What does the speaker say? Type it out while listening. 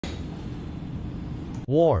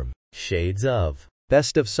warm shades of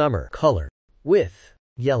best of summer color with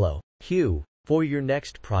yellow hue for your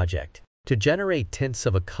next project. To generate tints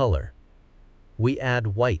of a color, we add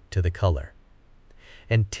white to the color,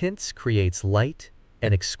 and tints creates light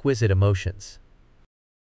and exquisite emotions.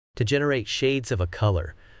 To generate shades of a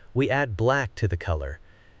color, we add black to the color,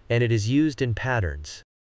 and it is used in patterns.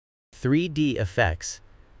 3D effects,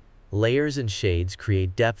 layers and shades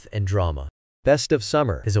create depth and drama. best of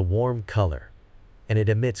summer Is a warm color, and it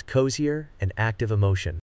emits cozier and active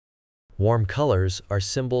emotion. Warm colors are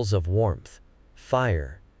symbols of warmth,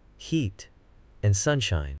 fire, heat, and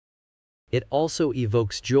sunshine. It also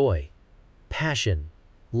evokes joy, passion,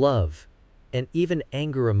 love, and even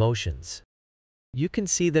anger emotions. You can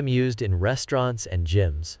see them used in restaurants and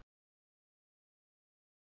gyms,